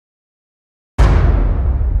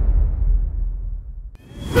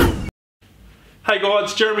Hey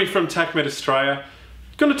guys, Jeremy from TACMed Australia.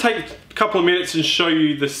 I'm going to take a couple of minutes and show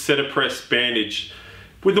you the Setopress bandage.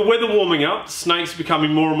 With the weather warming up, snakes are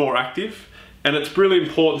becoming more and more active, and it's really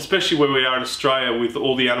important, especially where we are in Australia with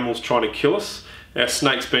all the animals trying to kill us, our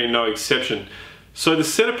snakes being no exception. So the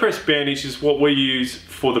Setopress bandage is what we use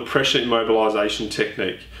for the pressure immobilisation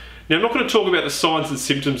technique. Now I'm not going to talk about the signs and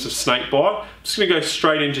symptoms of snake bite, I'm just going to go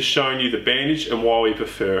straight into showing you the bandage and why we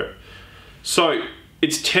prefer it. So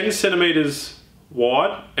it's 10 centimetres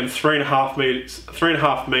wide and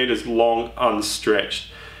 3.5 metres long unstretched.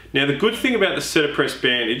 Now the good thing about the Setopress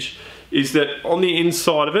bandage is that on the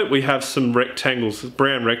inside of it we have some rectangles,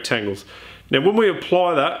 brown rectangles. Now when we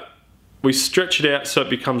apply that, we stretch it out so it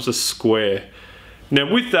becomes a square.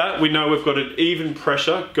 Now with that we know we've got an even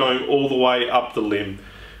pressure going all the way up the limb.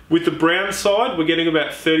 With the brown side we're getting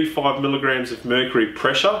about 35 milligrams of mercury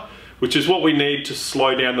pressure, which is what we need to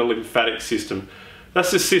slow down the lymphatic system.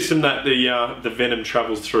 That's the system that the venom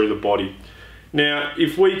travels through the body. Now,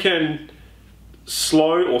 if we can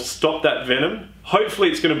slow or stop that venom, hopefully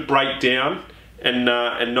it's going to break down and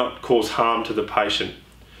not cause harm to the patient.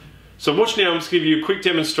 So watch now, I'm just going to give you a quick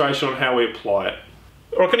demonstration on how we apply it.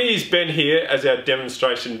 I'm going to use Ben here as our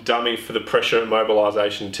demonstration dummy for the pressure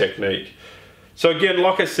immobilisation technique. So again,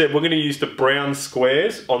 like I said, we're going to use the brown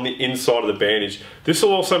squares on the inside of the bandage. This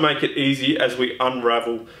will also make it easy as we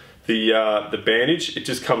unravel the bandage. It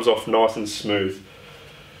just comes off nice and smooth.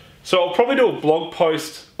 So I'll probably do a blog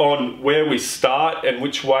post on where we start and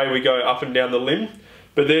which way we go up and down the limb,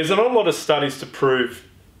 but there's not a lot of studies to prove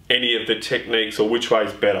any of the techniques or which way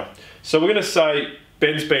is better. So we're going to say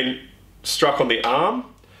Ben's been struck on the arm,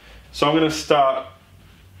 so I'm going to start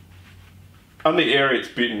on the area it's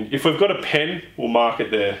bitten. If we've got a pen, we'll mark it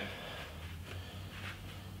there.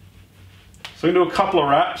 So I'm going to do a couple of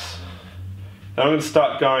wraps. And I'm going to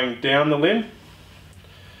start going down the limb,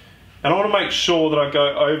 and I want to make sure that I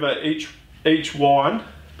go over each wind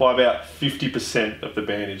by about 50% of the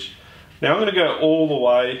bandage. Now I'm going to go all the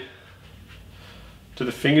way to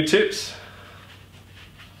the fingertips,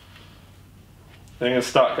 then I'm going to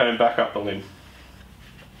start going back up the limb.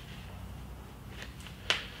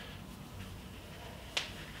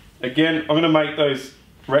 Again, I'm going to make those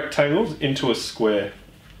rectangles into a square.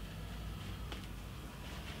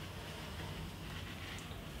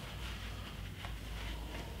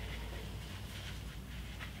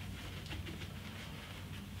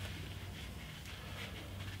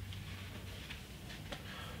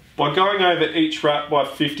 By going over each wrap by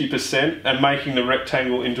 50% and making the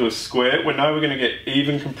rectangle into a square, we know we're going to get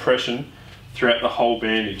even compression throughout the whole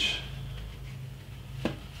bandage.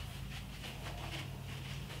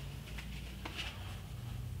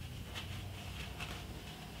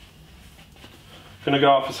 Going to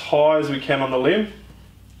go up as high as we can on the limb.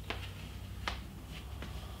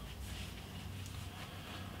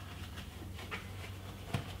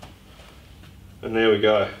 And there we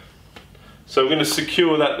go. So we're going to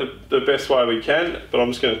secure that the best way we can, but I'm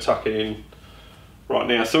just going to tuck it in right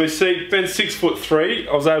now. So we see Ben's 6'3".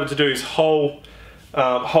 I was able to do his whole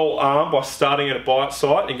arm by starting at a bite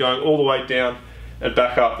site and going all the way down and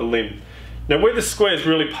back up the limb. Now where the squares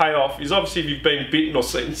really pay off is obviously if you've been bitten or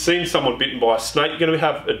seen someone bitten by a snake, you're going to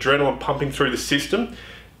have adrenaline pumping through the system,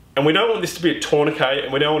 and we don't want this to be a tourniquet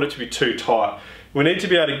and we don't want it to be too tight. We need to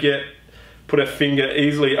be able to put our finger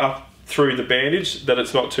easily up through the bandage that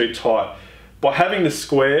it's not too tight. By having the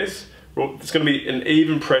squares, it's going to be an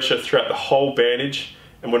even pressure throughout the whole bandage,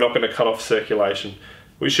 and we're not going to cut off circulation.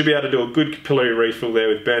 We should be able to do a good capillary refill there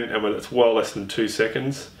with Ben, and it's well less than 2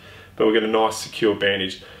 seconds, but we'll get a nice secure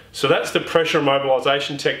bandage. So that's the pressure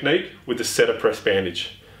immobilisation technique with the Setopress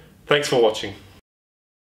bandage. Thanks for watching.